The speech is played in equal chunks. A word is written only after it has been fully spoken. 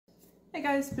Hey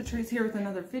guys, Patrice here with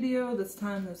another video. This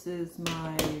time this is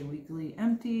my weekly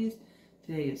empties.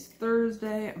 Today is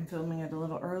Thursday. I'm filming it a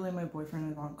little early. My boyfriend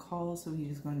is on call, so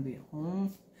he's going to be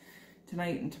home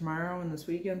tonight and tomorrow and this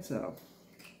weekend. So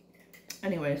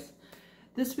anyways,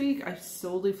 this week I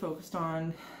solely focused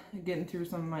on getting through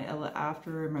some of my Ella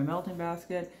After in my melting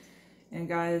basket. And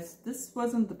guys, this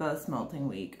wasn't the best melting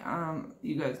week.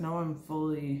 You guys know I'm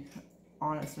fully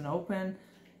honest and open.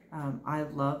 I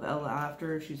love Ella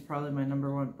After. She's probably my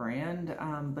 #1 brand.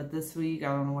 But this week, I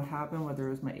don't know what happened, whether it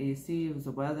was my AC, it was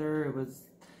the weather, it was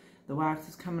the wax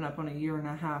is coming up on a 1.5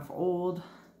 years old.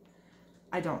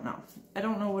 I don't know. I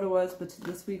don't know what it was, but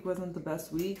this week wasn't the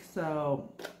best week.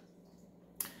 So,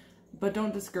 but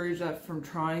don't discourage that from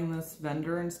trying this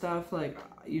vendor and stuff. Like,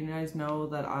 you guys know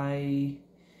that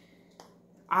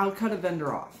I'll cut a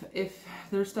vendor off. If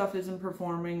their stuff isn't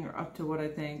performing or up to what I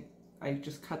think, I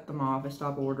just cut them off. I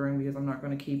stop ordering because I'm not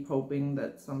going to keep hoping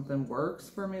that something works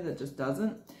for me that just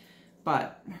doesn't.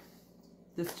 But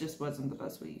this just wasn't the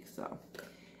best week. So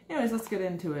anyways, let's get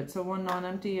into it. So one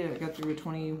non-empty, I got through a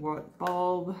 20-watt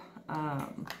bulb. I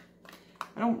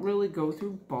don't really go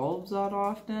through bulbs that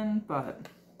often, but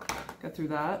got through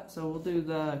that. So we'll do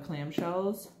the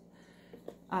clamshells.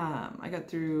 I got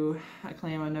through a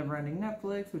clam on Never Ending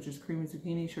Netflix, which is creamy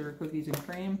zucchini, sugar cookies, and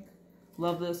cream.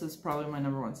 Love this. It's probably my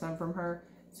 #1 scent from her.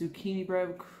 Zucchini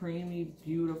bread, creamy,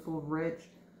 beautiful, rich.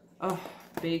 Oh,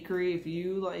 bakery. If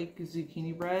you like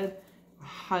zucchini bread, I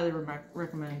highly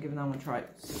recommend giving that one a try.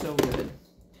 So good.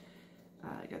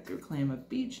 I got through a clam of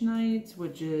Beach Nights,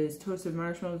 which is toasted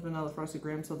marshmallows, vanilla frosted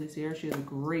graham, salty Sierra. She has a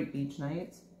great Beach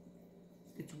Nights.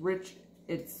 It's rich.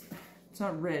 It's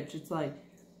not rich. It's like,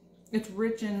 it's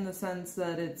rich in the sense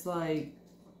that it's like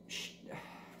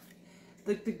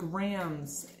the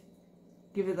grams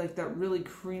give it like that really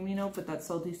creamy note, but that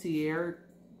salty sea air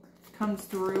comes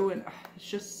through, and it's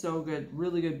just so good.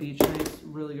 Really good Beach Nights,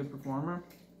 really good performer.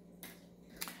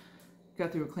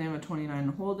 Got through a clam of 29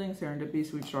 Holding, Serendipity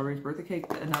Sweet Strawberries Birthday Cake,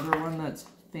 another one that's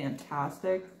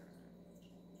fantastic.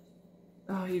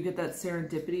 Oh, you get that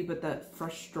serendipity, but that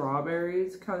fresh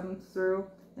strawberries comes through,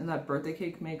 and that birthday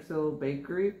cake makes a little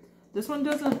bakery. This one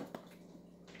doesn't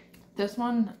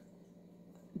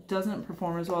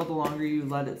perform as well the longer you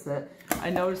let it sit. I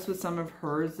noticed with some of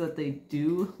hers that they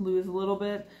do lose a little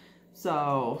bit,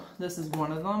 so this is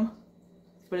one of them,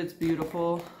 but it's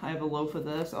beautiful. I have a loaf of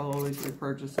this. I'll always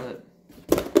repurchase it.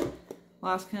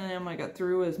 Last clam I got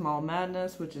through is Mall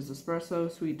Madness, which is espresso,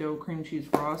 sweet dough, cream cheese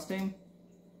frosting.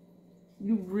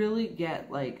 You really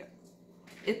get like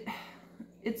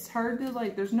it's hard to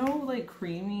like, there's no like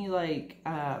creamy like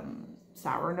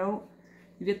sour note.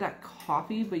 You get that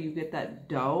coffee, but you get that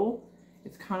dough.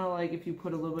 It's kind of like if you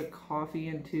put a little bit of coffee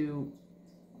into,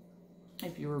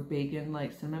 if you were baking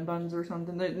like cinnamon buns or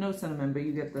something. No cinnamon, but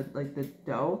you get the like the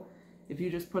dough. If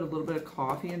you just put a little bit of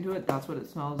coffee into it, that's what it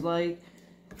smells like.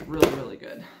 Really, really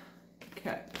good.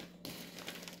 Okay.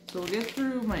 So we'll get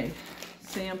through my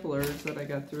samplers that I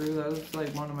got through. That was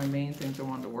like one of my main things I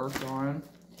wanted to work on.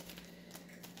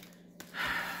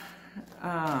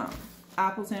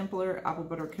 Apple sampler, apple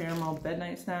butter caramel, bed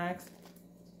night snacks.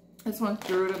 This one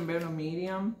threw it in a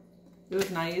medium. It was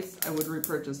nice. I would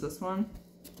repurchase this one.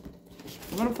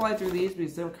 I'm gonna fly through these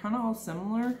because they're kind of all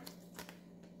similar.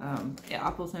 Yeah,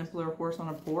 apple sampler, horse on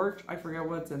a porch. I forget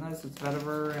what's in this. It's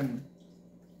vetiver and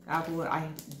apple. I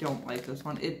don't like this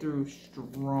one. It threw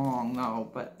strong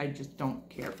though, but I just don't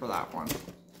care for that one.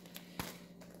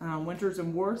 Winters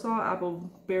in Warsaw,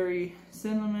 appleberry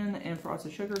cinnamon and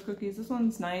frosted sugar cookies. This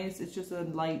one's nice. It's just a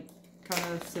light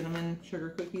kind of cinnamon sugar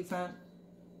cookie scent.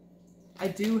 I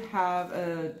do have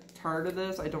a tart of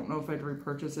this. I don't know if I'd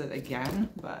repurchase it again,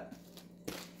 but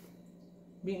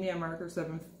Meet Me at Marker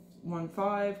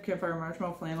 715, Campfire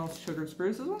Marshmallow, Flannel, Sugar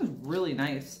Spruce. This one's really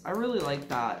nice. I really like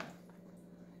that.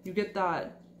 You get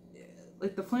that,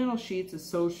 like the flannel sheets is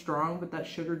so strong, but that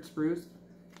sugared spruce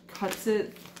cuts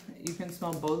it. You can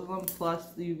smell both of them,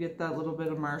 plus you get that little bit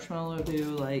of marshmallow to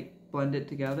like blend it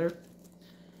together.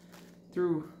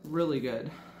 Through really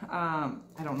good. I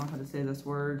don't know how to say this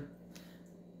word.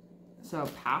 So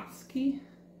Pasky.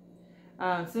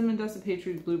 Cinnamon dusted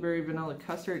pastry, blueberry, vanilla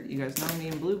custard. You guys know me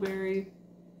and blueberry.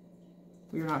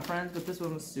 We were not friends, but this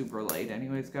one was super light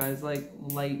anyways, guys. Like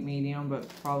light medium, but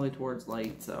probably towards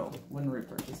light, so wouldn't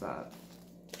repurchase that.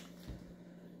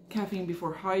 Caffeine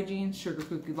Before Hygiene, Sugar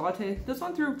Cookie Latte. This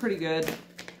one threw pretty good.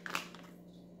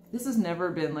 This has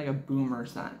never been like a boomer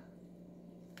scent,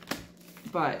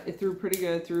 but it threw pretty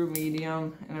good, threw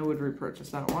medium, and I would repurchase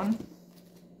that one.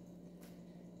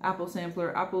 Apple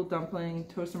sampler, apple dumpling,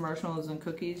 toasted marshmallows and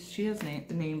cookies. She has the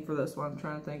name for this one. I'm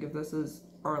trying to think if this is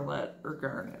Arlette or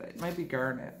Garnet. It might be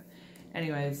Garnet.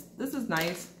 Anyways, this is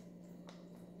nice.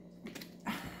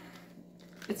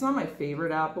 It's not my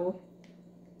favorite apple.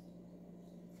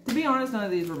 To be honest, none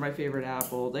of these were my favorite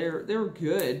apple. They're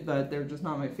good, but they're just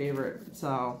not my favorite.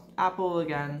 So, apple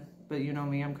again, but you know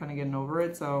me, I'm kind of getting over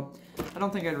it, so I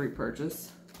don't think I'd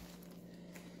repurchase.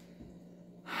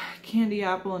 Candy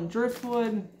apple and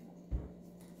driftwood.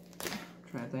 I'm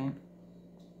trying to think.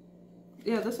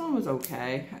 Yeah, this one was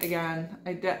okay. Again,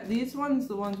 these ones,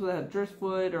 the ones that have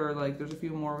driftwood, or like there's a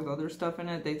few more with other stuff in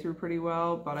it, they threw pretty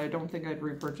well, but I don't think I'd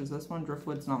repurchase this one.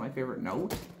 Driftwood's not my favorite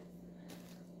note.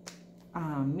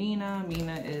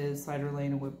 Mina is cider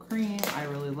lane and whipped cream. I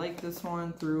really like this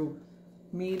one. Through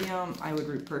medium, I would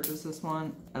repurchase this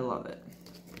one. I love it.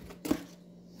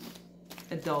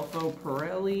 Adelpho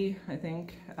Pirelli, I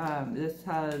think. This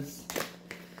has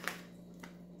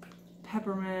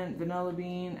peppermint, vanilla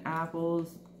bean,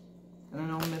 apples, and I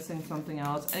know I'm missing something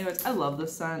else. Anyways, I love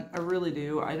this scent. I really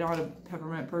do. I'm not a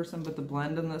peppermint person, but the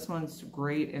blend in this one's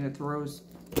great, and it throws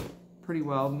pretty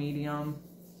well. Medium.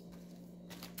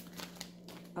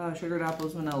 Sugared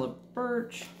apples, vanilla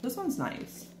birch. This one's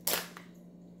nice.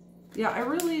 Yeah, I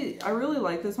really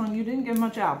like this one. You didn't get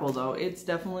much apple though. It's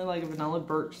definitely like a vanilla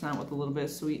birch scent with a little bit of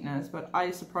sweetness, but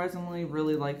I surprisingly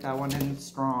really like that one, and it's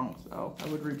strong, so I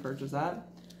would repurchase that.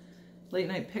 Late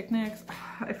night picnics.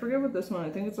 I forget what this one. I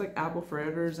think it's like apple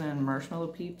fritters and marshmallow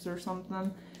peeps or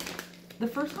something. The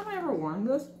first time I ever warmed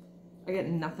this, I get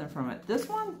nothing from it. This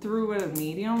one threw at a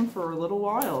medium for a little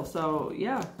while, so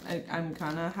yeah, I'm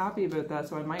kind of happy about that,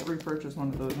 so I might repurchase one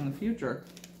of those in the future.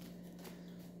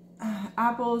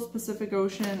 Apples, Pacific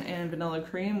Ocean, and vanilla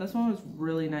cream. This one was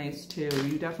really nice too.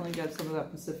 You definitely get some of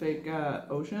that Pacific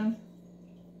Ocean.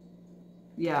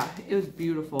 Yeah, it was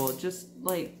beautiful. Just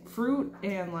like fruit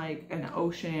and like an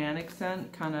oceanic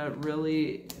scent, kind of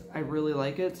really, I really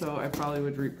like it, so I probably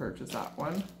would repurchase that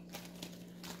one.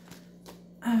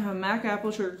 Mac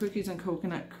apple, sugar cookies, and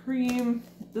coconut cream.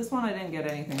 This one I didn't get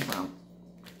anything from,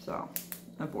 so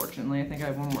unfortunately I think I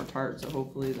have one more tart, so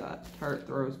hopefully that tart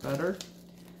throws better.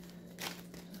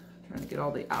 Trying to get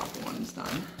all the apple ones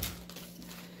done.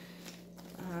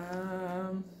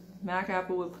 Mac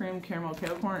apple with cream, caramel,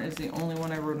 kettle corn is the only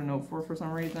one I wrote a note for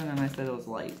some reason, and I said it was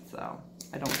light, so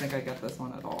I don't think I got this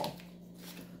one at all.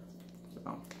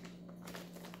 So,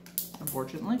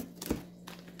 unfortunately.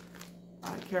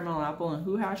 Caramel apple and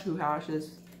Who Hash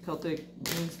is Celtic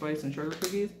bean spice and sugar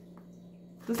cookies.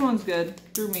 This one's good,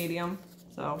 through medium,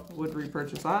 so would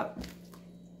repurchase that.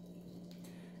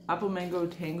 Apple mango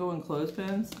tango and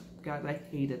clothespins. God, I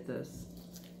hated this.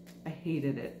 I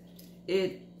hated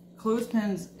it.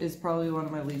 Clothespins is probably one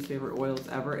of my least favorite oils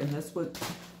ever, and this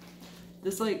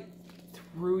like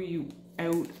threw you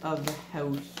out of the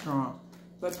house strong.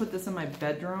 So I put this in my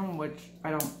bedroom, which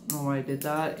I don't know why I did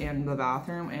that, and the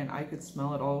bathroom, and I could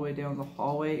smell it all the way down the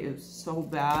hallway. It was so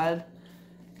bad.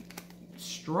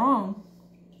 Strong,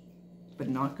 but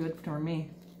not good for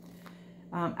me.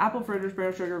 Apple fritters,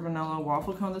 brown sugar, vanilla,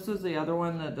 waffle cone. This was the other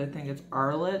one that I think it's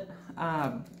Arlet.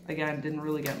 Again, didn't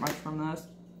really get much from this,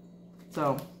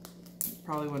 so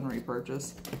probably wouldn't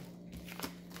repurchase.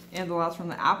 And the last from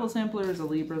the apple sampler is a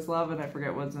Libra's Love, and I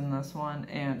forget what's in this one,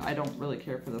 and I don't really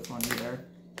care for this one either.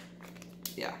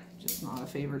 Yeah, just not a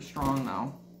favorite strong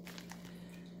though.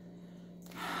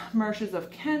 Marshes of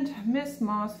Kent, Mist,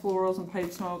 Moss, Florals, and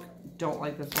Pipe Smoke. Don't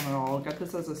like this one at all. Got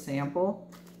this as a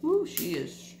sample. Ooh, she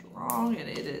is strong, and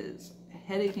it is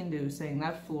headache inducing.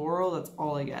 That floral, that's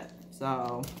all I get.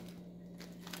 So,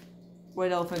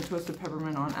 White Elephant Twisted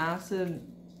Peppermint on Acid.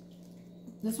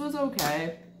 This was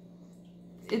okay.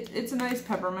 It's a nice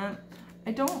peppermint.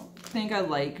 I don't think I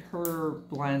like her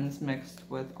blends mixed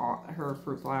with her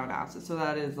fruit fly on acid. So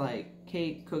that is like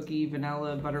cake, cookie,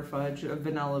 vanilla, butter fudge, a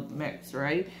vanilla mix,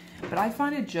 right? But I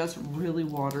find it just really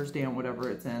waters down whatever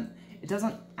it's in. It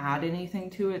doesn't add anything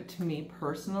to it, to me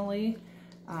personally.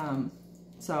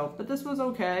 But this was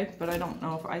okay, but I don't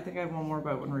know if, I think I have one more,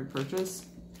 but I wouldn't repurchase.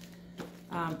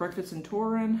 Breakfast in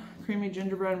Turin, creamy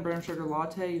gingerbread and brown sugar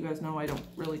latte. You guys know I don't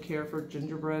really care for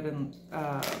gingerbread and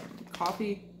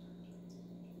coffee.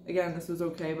 Again, this was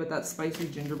okay, but that spicy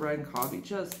gingerbread and coffee,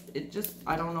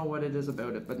 I don't know what it is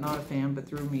about it, but not a fan, but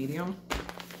through medium.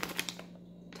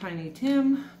 Tiny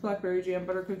Tim, blackberry jam,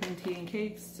 butter cooking, tea and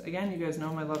cakes. Again, you guys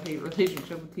know my love-hate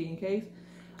relationship with tea and cakes.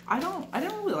 I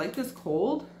didn't really like this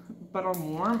cold, but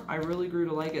on warm, I really grew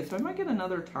to like it. So I might get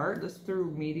another tart. This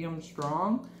through medium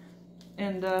strong.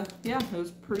 And yeah, it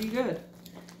was pretty good.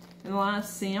 And the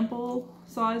last sample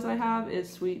size I have is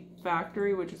Sweet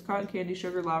Factory, which is cotton candy,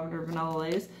 sugar, lavender, vanilla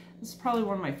lace. This is probably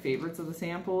one of my favorites of the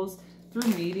samples.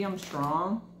 Through medium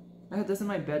strong. I had this in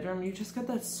my bedroom. You just got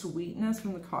that sweetness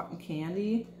from the cotton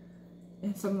candy.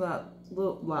 And some of that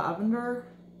little lavender.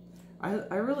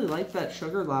 I really like that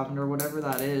sugar lavender, whatever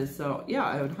that is. So yeah,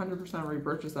 I would 100%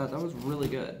 repurchase that. That was really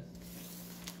good.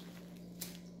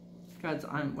 Guys,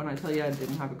 when I tell you I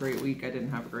didn't have a great week, I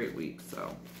didn't have a great week.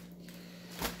 So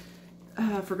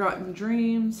Forgotten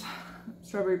Dreams,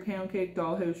 Strawberry Pancake,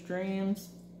 Dollhouse Dreams.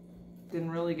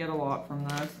 Didn't really get a lot from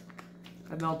this.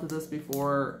 I've melted this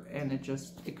before, and it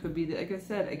could be, like I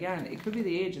said, again, it could be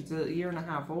the age. It's a 1.5 years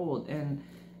old, and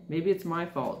maybe it's my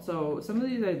fault. So some of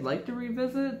these I'd like to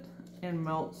revisit and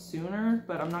melt sooner,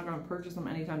 but I'm not going to purchase them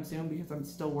anytime soon because I'm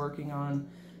still working on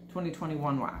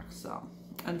 2021 wax. So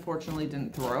unfortunately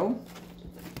didn't throw.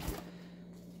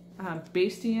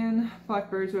 Bastian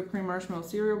Blackberries Whipped Cream Marshmallow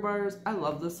Cereal Bars. I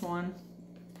love this one.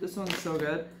 This one's so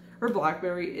good. Her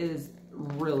blackberry is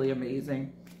really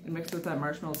amazing. And mixed with that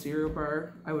marshmallow cereal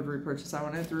bar, I would repurchase that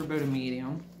one. I threw about a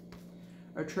medium.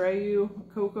 Atreyu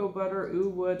Cocoa Butter Ooh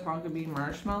Wood Tonka Bean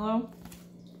Marshmallow.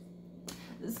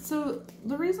 So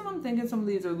the reason I'm thinking some of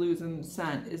these are losing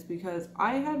scent is because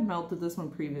I had melted this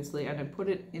one previously and I put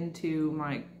it into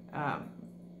my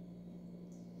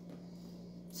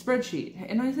spreadsheet,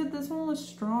 and I said this one was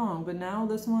strong, but now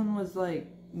this one was like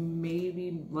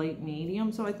maybe light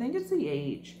medium, so I think it's the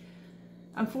age.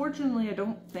 Unfortunately, I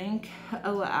don't think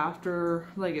after,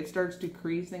 like, it starts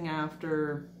decreasing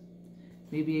after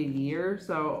maybe a year,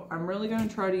 so I'm really going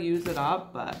to try to use it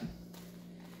up, but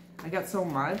I got so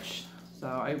much, so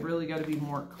I really got to be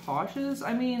more cautious.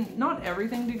 I mean, not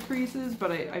everything decreases,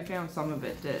 but I found some of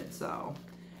it did, so.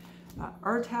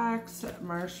 Artax,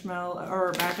 Marshmallow,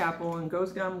 or Mac Apple and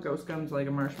Ghost Gum. Ghost Gum's like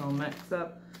a marshmallow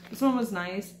mix-up. This one was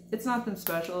nice. It's nothing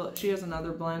special. She has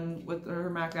another blend with her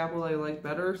Mac Apple I like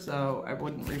better, so I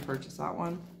wouldn't repurchase that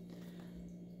one.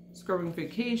 Scrubbing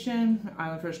Vacation,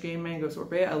 Island Fresh Game Mango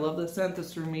Sorbet. I love this scent.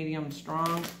 This through medium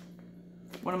strong.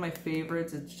 One of my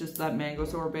favorites. It's just that mango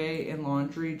sorbet in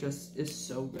laundry just is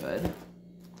so good.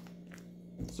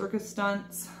 Circus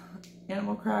Stunts,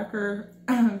 Animal Cracker,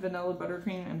 Vanilla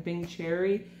Buttercream, and Bing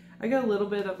Cherry. I got a little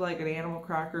bit of like an Animal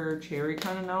Cracker cherry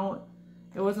kind of note.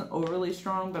 It wasn't overly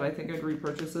strong, but I think I'd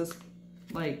repurchase this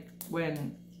like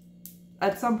when,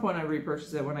 at some point I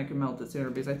repurchase it when I can melt it sooner,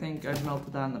 because I think I've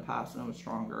melted that in the past and it was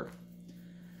stronger.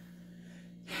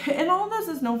 And all of this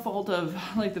is no fault of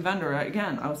like the vendor.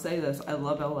 Again, I'll say this, I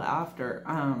love Ella After.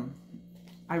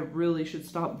 I really should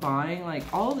stop buying. Like,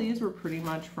 all these were pretty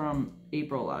much from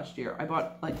April last year. I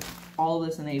bought like all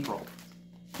this in April.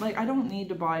 Like, I don't need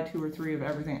to buy 2 or 3 of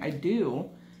everything. I do,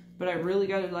 but I really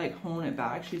got to like hone it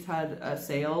back. She's had a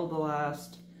sale the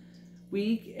last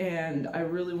week, and I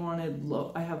really wanted,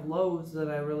 I have loaves that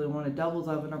I really wanted doubles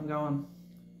of, and I'm going,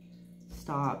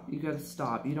 stop, you got to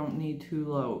stop. You don't need 2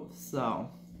 loaves. So,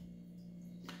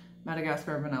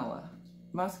 Madagascar Vanilla.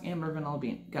 Musk, Amber, Vanilla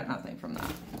Bean. Got nothing from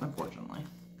that, unfortunately.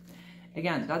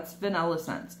 Again, that's vanilla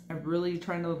scents. I'm really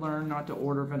trying to learn not to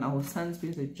order vanilla scents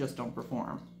because they just don't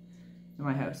perform in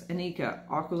my house. Anika,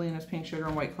 Aqualinas Pink Sugar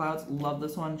and White Clouds. Love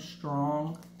this one.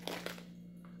 Strong.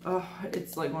 Oh,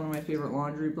 it's like one of my favorite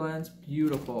laundry blends.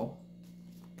 Beautiful.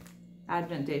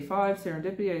 Advent Day 5,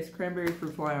 Serendipity, Ice Cranberry,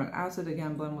 Fruit Fly on Acid.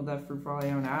 Again, blend with that Fruit Fly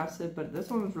on Acid, but this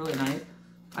one was really nice.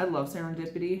 I love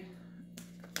Serendipity.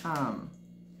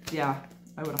 Yeah,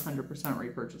 I would 100%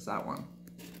 repurchase that one.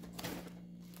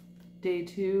 Day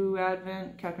 2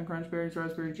 Advent, Captain Crunch Berries,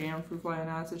 Raspberry Jam, Fruit Fly on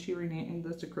Acid. She renamed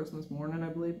this to Christmas Morning, I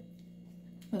believe.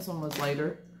 This one was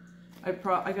lighter. I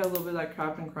got a little bit of that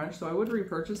Captain Crunch, so I would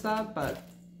repurchase that, but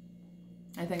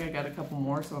I think I got a couple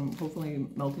more, so I'm hopefully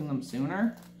melting them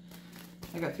sooner.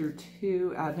 I got through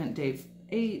 2 Advent Day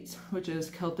 8, which is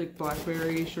Celtic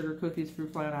Blackberry, Sugar Cookies,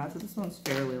 Fruit Fly on Acid. This one's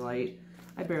fairly light.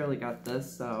 I barely got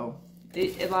this, so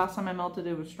last time I melted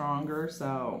it was stronger,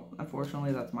 so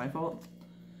unfortunately that's my fault.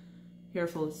 Hair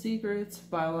Full of Secrets,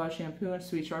 Biolage Shampoo and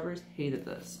Sweet Strawberries. Hated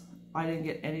this. I didn't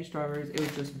get any strawberries. It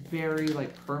was just very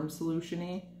like perm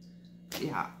solution-y.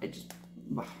 Yeah, it just,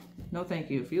 no thank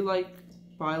you. If you like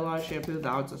Biolage Shampoo,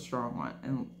 that's a strong one.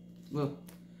 And look,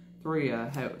 throw you a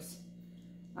house.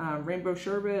 Rainbow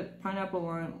Sherbet, Pineapple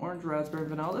Lime, Orange Raspberry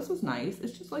Vanilla. This was nice.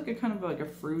 It's just like a kind of like a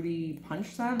fruity punch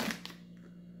scent.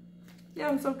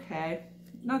 Yeah, it's okay.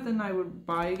 Nothing I would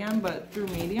buy again, but through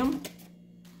medium.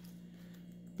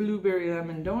 Blueberry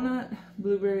Lemon Donut,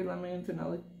 Blueberry Lemon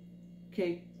Vanilla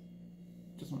Cake.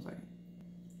 Just one second.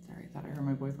 Sorry, I thought I heard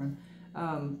my boyfriend.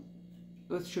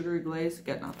 With sugary glaze,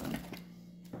 get nothing.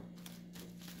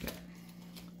 Okay.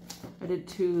 I did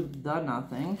 2 The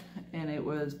Nothing, and it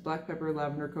was Black Pepper,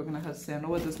 Lavender, Coconut Husk,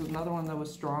 Sandalwood. This was another one that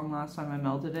was strong last time I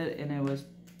melted it, and it was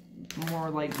more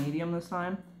like medium this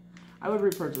time. I would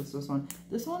repurchase this one.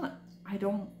 This one, I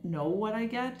don't know what I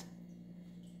get.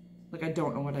 Like, I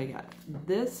don't know what I get.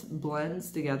 This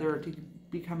blends together to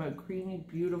become a creamy,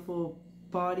 beautiful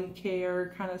body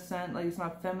care kind of scent. Like, it's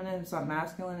not feminine, it's not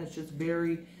masculine, it's just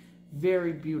very,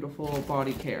 very beautiful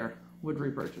body care. Would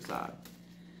repurchase that.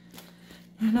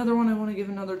 Another one I want to give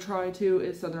another try to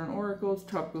is Southern Oracle's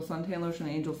Tropical Suntan Lotion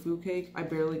Angel Food Cake. I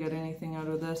barely get anything out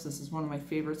of this. This is one of my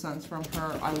favorite scents from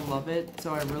her. I love it,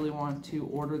 so I really want to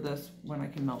order this when I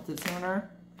can melt it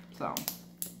sooner. So,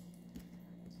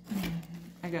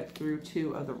 I got through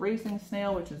 2 of the Racing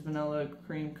Snail, which is Vanilla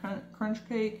Cream Crunch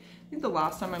Cake. I think the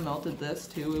last time I melted this,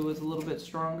 too, it was a little bit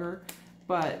stronger,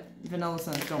 but vanilla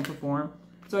scents don't perform.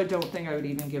 So I don't think I would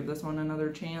even give this one another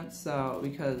chance, so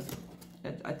because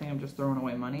I think I'm just throwing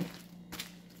away money.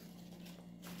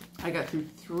 I got through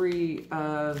 3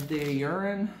 of the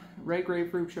Urine, Red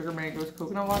Grapefruit, Sugar Mangoes,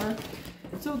 Coconut Water.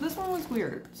 So this one was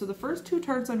weird. So the first 2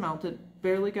 tarts I melted,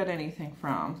 barely got anything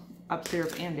from,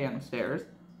 upstairs and downstairs.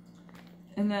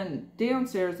 And then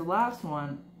downstairs, the last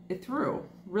one, it threw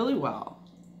really well.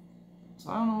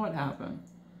 So I don't know what happened.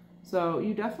 So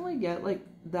you definitely get like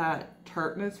that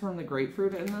tartness from the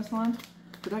grapefruit in this one.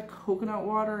 But that coconut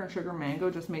water and sugar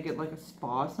mango just make it like a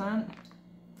spa scent.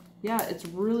 Yeah, it's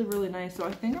really, really nice. So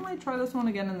I think I might try this one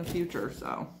again in the future.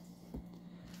 So,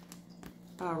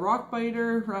 Rock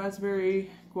Biter,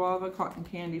 Raspberry Guava Cotton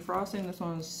Candy Frosting. This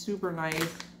one is super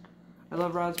nice. I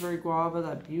love Raspberry Guava,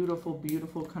 that beautiful,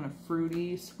 beautiful kind of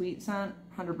fruity, sweet scent.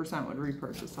 100% would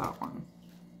repurchase that one.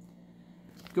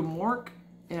 Gamork,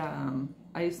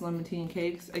 Ice Lemon Tea and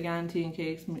Cakes. Again, tea and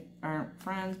cakes aren't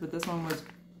friends, but this one was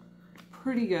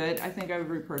pretty good. I think I would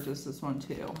repurchase this one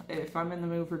too. If I'm in the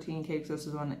mood for tea and cakes, this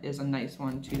one is a nice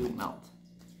one to melt.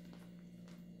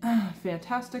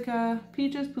 Fantastica,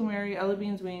 Peaches, Plumeria, Ellie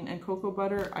Beans, Ween, and Cocoa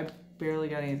Butter. I barely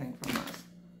got anything from this.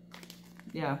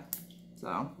 Yeah,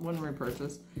 so wouldn't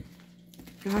repurchase.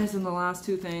 Guys, and the last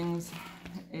 2 things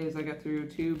is I got through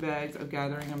 2 bags of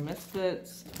Gathering of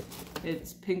Misfits.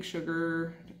 It's Pink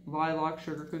Sugar, Lilac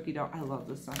Sugar Cookie Dough. I love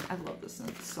this scent. I love this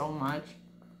scent so much.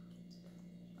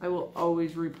 I will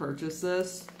always repurchase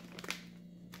this.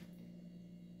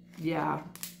 Yeah,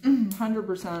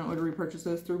 100% would repurchase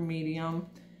this through Medium.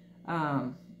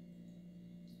 You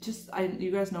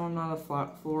guys know I'm not a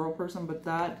floral person, but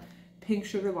that Pink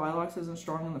Sugar Lilacs isn't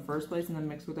strong in the first place, and then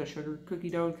mixed with that sugar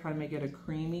cookie dough, kind of make it a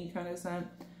creamy kind of scent.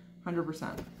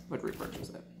 100% would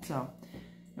repurchase it. So,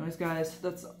 anyways, guys,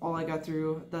 that's all I got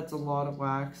through. That's a lot of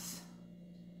wax.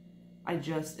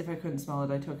 If I couldn't smell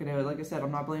it, I took it out. Like I said,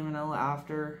 I'm not blaming vanilla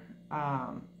after.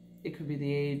 It could be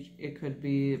the age. It could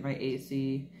be my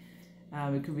AC.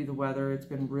 It could be the weather. It's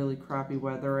been really crappy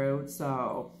weather out.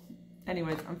 So,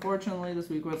 anyways, unfortunately, this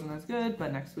week wasn't as good.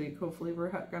 But next week, hopefully, we're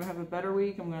going to have a better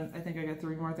week. I think I got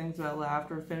 3 more things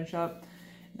after to finish up.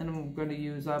 And I'm going to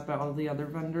use up all the other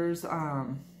vendors.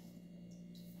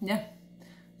 Yeah.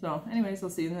 So, anyways, I'll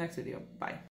see you in the next video. Bye.